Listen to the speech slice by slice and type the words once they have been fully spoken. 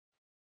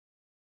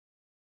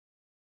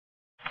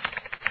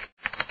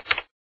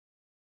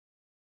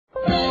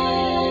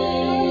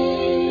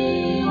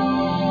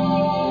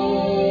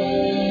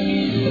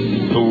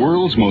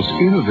world's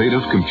most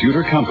innovative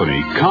computer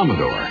company,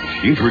 Commodore,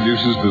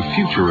 introduces the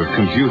future of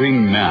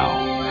computing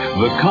now.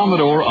 The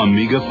Commodore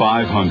Amiga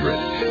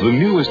 500, the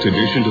newest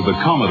addition to the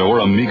Commodore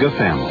Amiga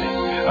family.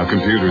 A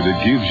computer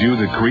that gives you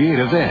the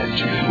creative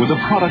edge with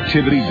a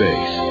productivity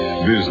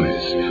base.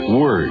 Business,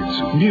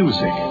 words,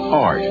 music,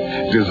 art,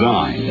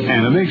 design,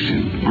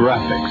 animation,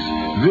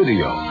 graphics,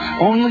 video.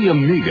 Only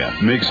Amiga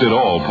makes it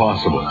all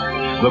possible.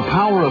 The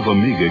power of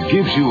Amiga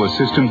gives you a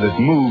system that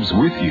moves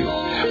with you,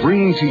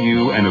 bringing to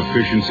you an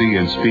efficiency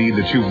and speed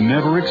that you've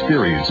never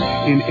experienced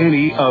in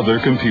any other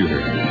computer,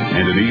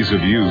 and an ease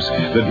of use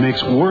that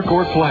makes work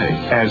or play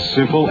as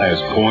simple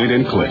as point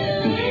and click.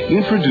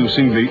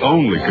 Introducing the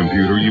only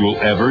computer you will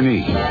ever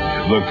need,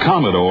 the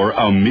Commodore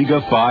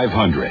Amiga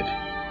 500.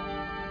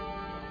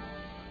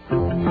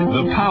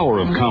 The power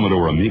of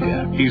Commodore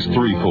Amiga is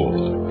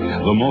threefold.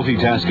 The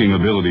multitasking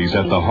abilities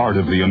at the heart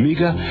of the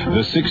Amiga,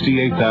 the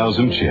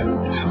 68,000 chip,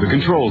 the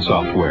control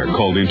software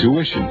called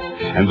Intuition,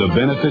 and the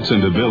benefits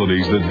and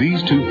abilities that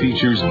these two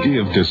features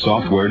give to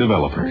software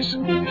developers.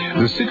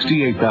 The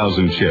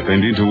 68,000 chip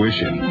and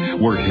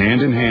Intuition work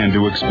hand in hand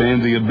to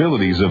expand the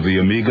abilities of the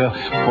Amiga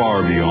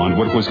far beyond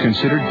what was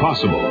considered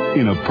possible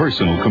in a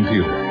personal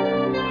computer.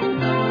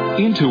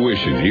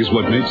 Intuition is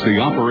what makes the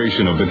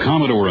operation of the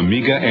Commodore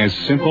Amiga as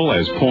simple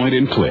as point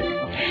and click.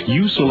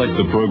 You select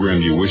the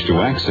program you wish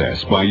to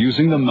access by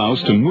using the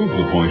mouse to move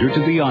the pointer to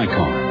the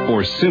icon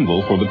or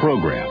symbol for the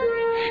program.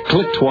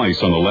 Click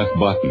twice on the left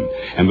button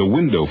and the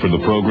window for the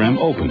program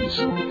opens.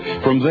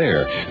 From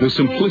there, the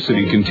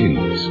simplicity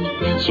continues.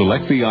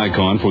 Select the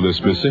icon for the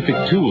specific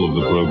tool of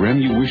the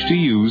program you wish to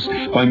use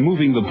by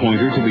moving the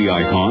pointer to the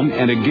icon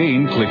and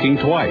again clicking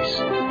twice.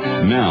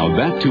 Now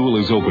that tool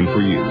is open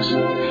for use.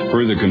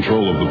 Further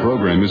control of the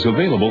program is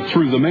available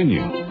through the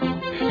menu.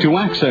 To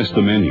access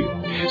the menu,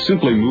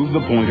 simply move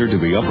the pointer to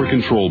the upper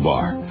control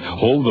bar,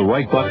 hold the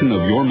right button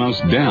of your mouse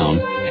down,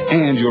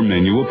 and your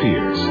menu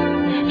appears.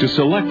 To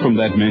select from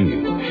that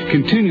menu,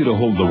 continue to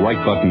hold the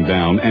right button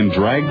down and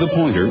drag the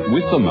pointer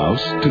with the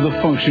mouse to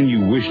the function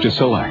you wish to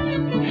select.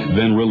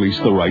 Then release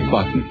the right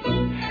button.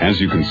 As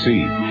you can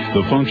see,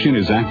 the function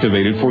is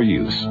activated for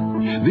use.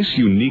 This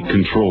unique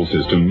control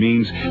system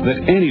means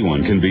that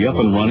anyone can be up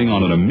and running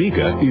on an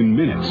Amiga in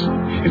minutes.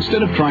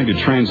 Instead of trying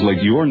to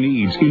translate your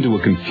needs into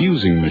a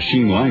confusing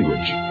machine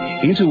language,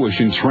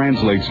 Intuition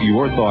translates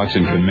your thoughts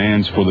and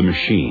commands for the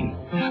machine.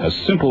 A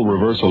simple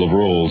reversal of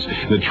roles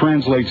that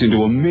translates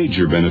into a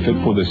major benefit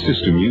for the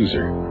system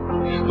user.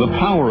 The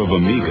power of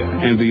Amiga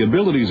and the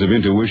abilities of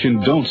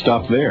Intuition don't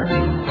stop there.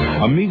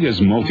 Amiga's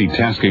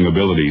multitasking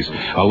abilities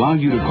allow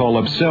you to call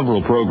up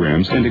several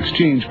programs and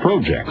exchange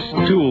projects,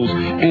 tools,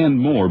 and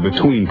more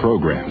between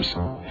programs.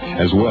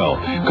 As well,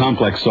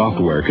 complex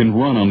software can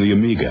run on the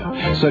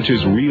Amiga, such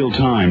as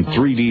real-time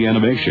 3D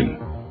animation.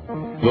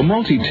 The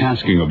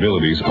multitasking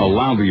abilities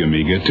allow the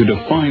Amiga to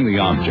define the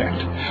object,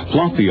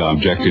 plot the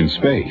object in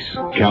space,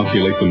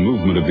 calculate the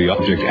movement of the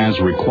object as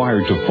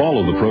required to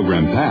follow the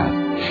program path,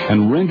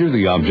 and render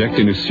the object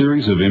in a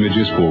series of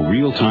images for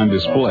real-time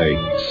display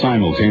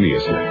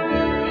simultaneously.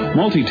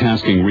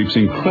 Multitasking reaps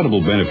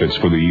incredible benefits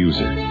for the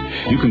user.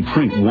 You can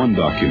print one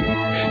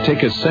document,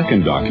 take a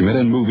second document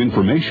and move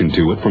information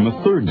to it from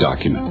a third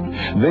document,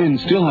 then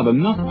still have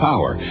enough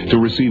power to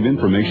receive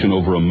information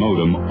over a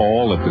modem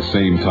all at the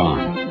same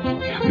time.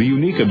 The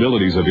unique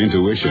abilities of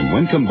Intuition,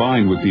 when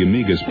combined with the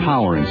Amiga's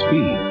power and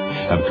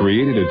speed, have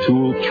created a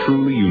tool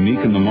truly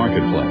unique in the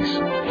marketplace.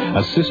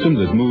 A system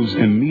that moves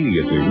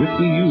immediately with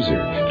the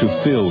user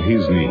to fill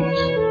his needs.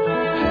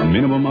 A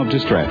minimum of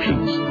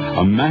distractions,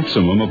 a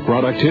maximum of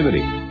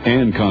productivity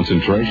and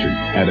concentration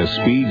at a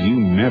speed you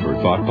never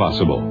thought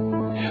possible.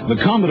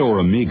 The Commodore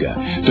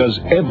Amiga does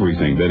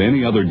everything that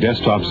any other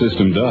desktop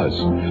system does,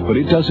 but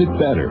it does it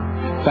better,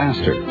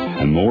 faster,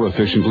 and more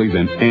efficiently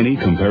than any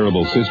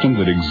comparable system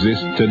that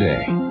exists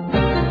today.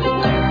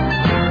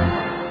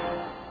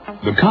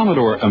 The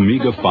Commodore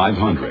Amiga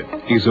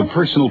 500 is a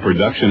personal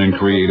production and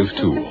creative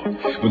tool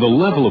with a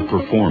level of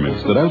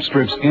performance that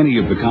outstrips any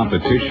of the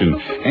competition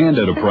and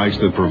at a price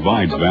that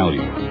provides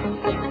value.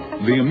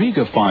 The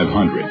Amiga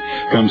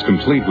 500 comes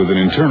complete with an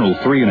internal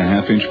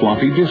 3.5-inch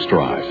floppy disk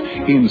drive,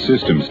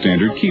 in-system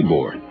standard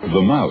keyboard,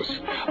 the mouse,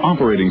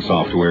 operating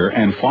software,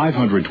 and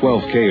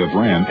 512K of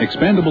RAM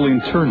expandable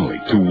internally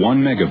to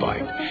 1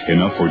 megabyte,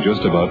 enough for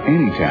just about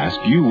any task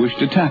you wish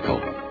to tackle.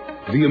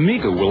 The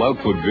Amiga will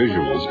output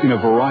visuals in a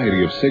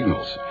variety of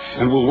signals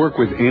and will work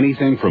with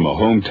anything from a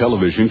home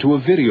television to a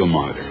video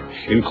monitor,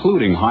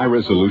 including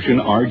high-resolution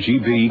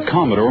RGB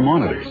Commodore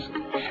monitors.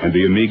 And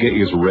the Amiga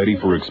is ready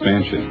for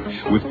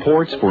expansion, with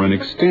ports for an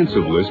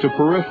extensive list of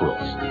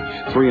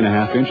peripherals,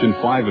 3.5-inch and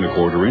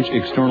 5.25-inch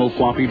external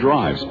floppy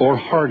drives or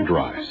hard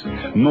drives,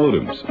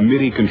 modems,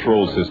 MIDI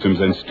control systems,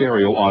 and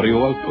stereo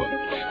audio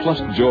output, plus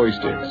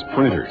joysticks,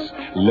 printers,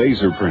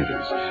 laser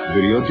printers,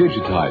 video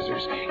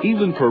digitizers,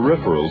 even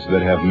peripherals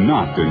that have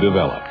not been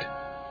developed.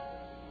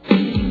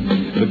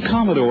 The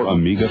Commodore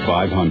Amiga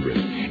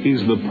 500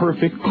 is the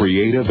perfect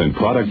creative and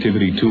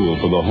productivity tool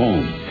for the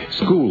home,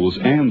 schools,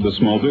 and the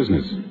small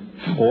business.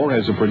 or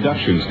as a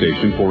production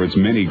station for its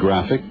many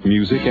graphic,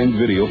 music, and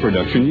video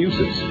production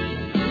uses.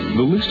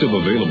 The list of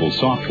available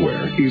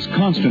software is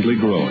constantly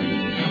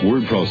growing.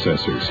 Word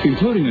processors,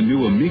 including a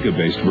new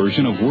Amiga-based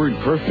version of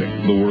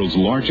WordPerfect, the world's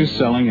largest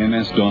selling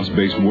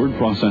MS-DOS-based word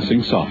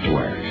processing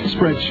software,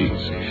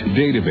 spreadsheets,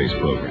 database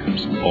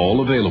programs,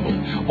 all available,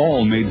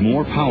 all made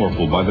more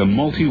powerful by the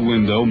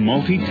multi-window,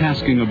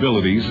 multitasking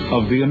abilities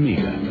of the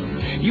Amiga.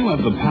 You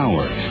have the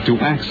power to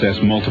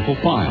access multiple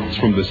files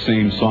from the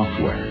same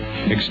software,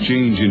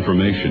 exchange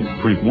information,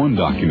 print one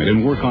document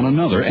and work on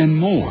another, and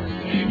more.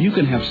 You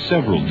can have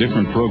several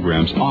different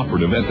programs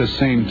operative at the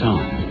same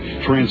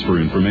time, transfer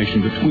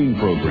information between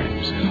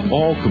programs,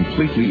 all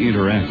completely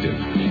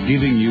interactive,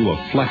 giving you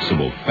a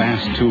flexible,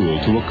 fast tool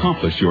to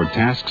accomplish your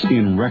tasks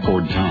in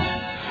record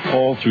time,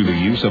 all through the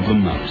use of the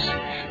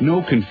mouse.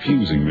 No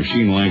confusing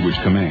machine language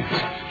commands,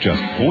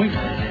 just point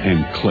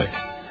and click.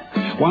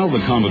 While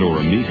the Commodore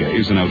Amiga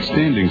is an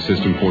outstanding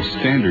system for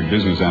standard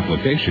business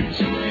applications,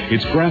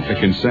 its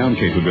graphic and sound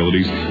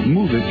capabilities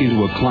move it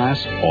into a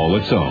class all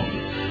its own.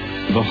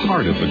 The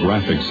heart of the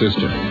graphic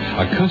system,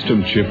 a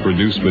custom chip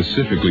produced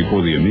specifically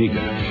for the Amiga,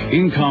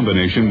 in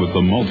combination with the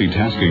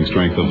multitasking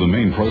strength of the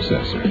main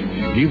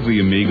processor, give the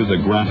Amiga the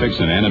graphics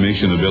and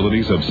animation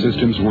abilities of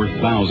systems worth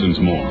thousands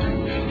more.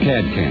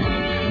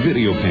 CAD/CAM,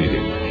 video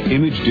painting,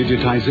 image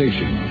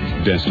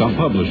digitization, desktop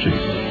publishing,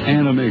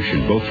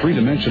 animation, both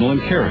three-dimensional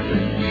and character.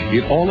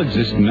 It all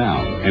exists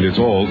now, and it's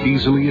all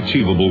easily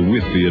achievable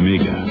with the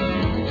Amiga.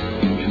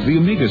 The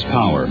Amiga's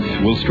power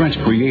will stretch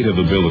creative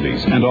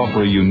abilities and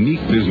offer a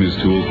unique business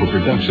tool for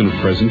production of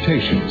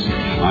presentations,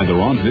 either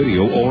on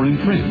video or in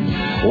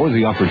print. Or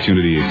the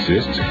opportunity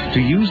exists to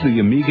use the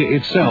Amiga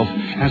itself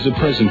as a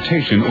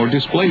presentation or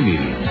display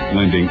medium,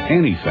 lending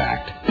any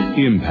fact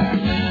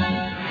impact.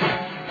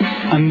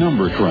 A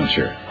number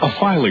cruncher, a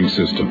filing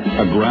system,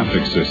 a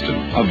graphic system,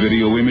 a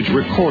video image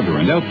recorder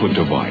and output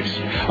device,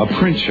 a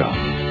print shop,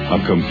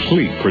 a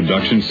complete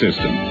production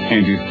system,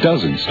 and it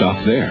doesn't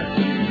stop there.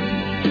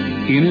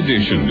 In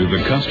addition to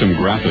the custom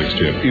graphics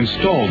chip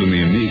installed in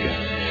the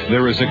Amiga,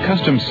 there is a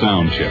custom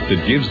sound chip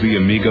that gives the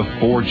Amiga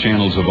 4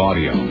 channels of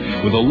audio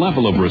with a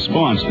level of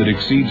response that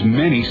exceeds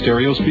many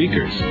stereo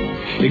speakers.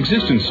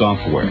 Existing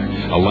software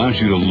allows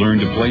you to learn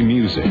to play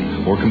music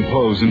or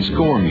compose and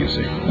score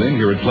music, then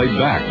hear it played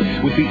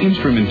back with the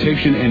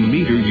instrumentation and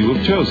meter you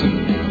have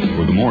chosen.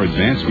 For the more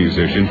advanced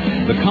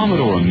musician, the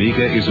Commodore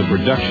Amiga is a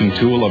production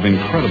tool of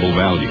incredible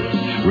value,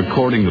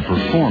 recording the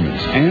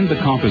performance and the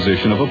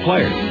composition of a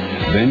player,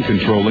 then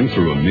controlling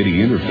through a MIDI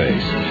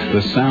interface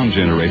the sound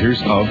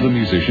generators of the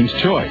musician's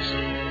choice.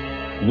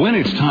 When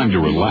it's time to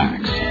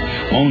relax,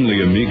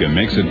 only Amiga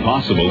makes it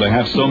possible to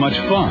have so much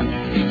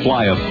fun.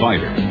 Fly a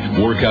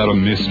fighter, work out a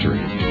mystery,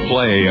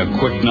 play a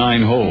quick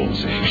 9 holes,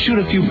 shoot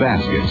a few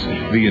baskets.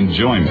 The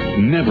enjoyment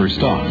never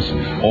stops,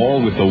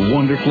 all with the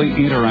wonderfully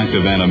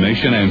interactive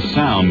animation and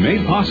sound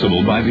made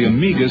possible by the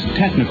Amiga's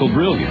technical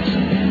brilliance.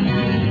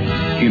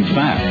 In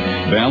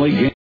fact, Valley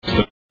Games,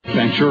 the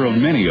manufacturer of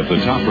many of the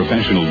top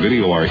professional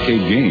video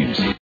arcade games,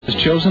 has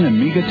chosen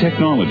Amiga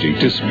technology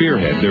to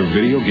spearhead their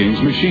video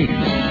games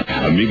machines.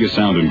 Amiga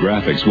sound and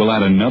graphics will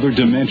add another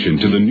dimension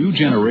to the new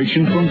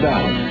generation from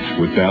Valley,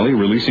 with Valley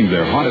releasing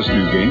their hottest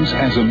new games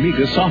as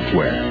Amiga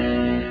software.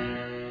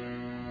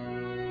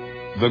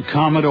 The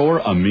Commodore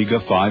Amiga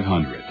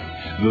 500,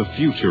 the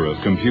future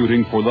of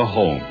computing for the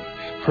home,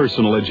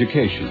 personal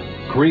education,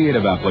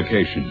 creative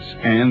applications,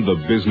 and the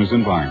business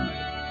environment.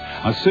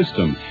 A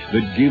system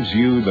that gives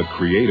you the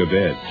creative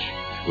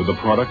edge with a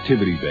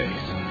productivity base.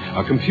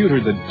 A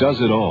computer that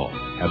does it all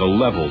at a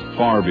level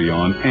far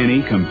beyond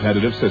any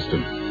competitive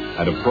system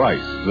at a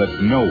price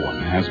that no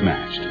one has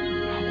matched.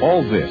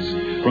 All this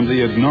from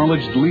the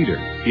acknowledged leader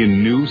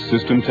in new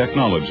system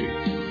technology,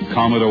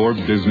 Commodore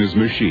Business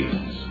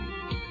Machines.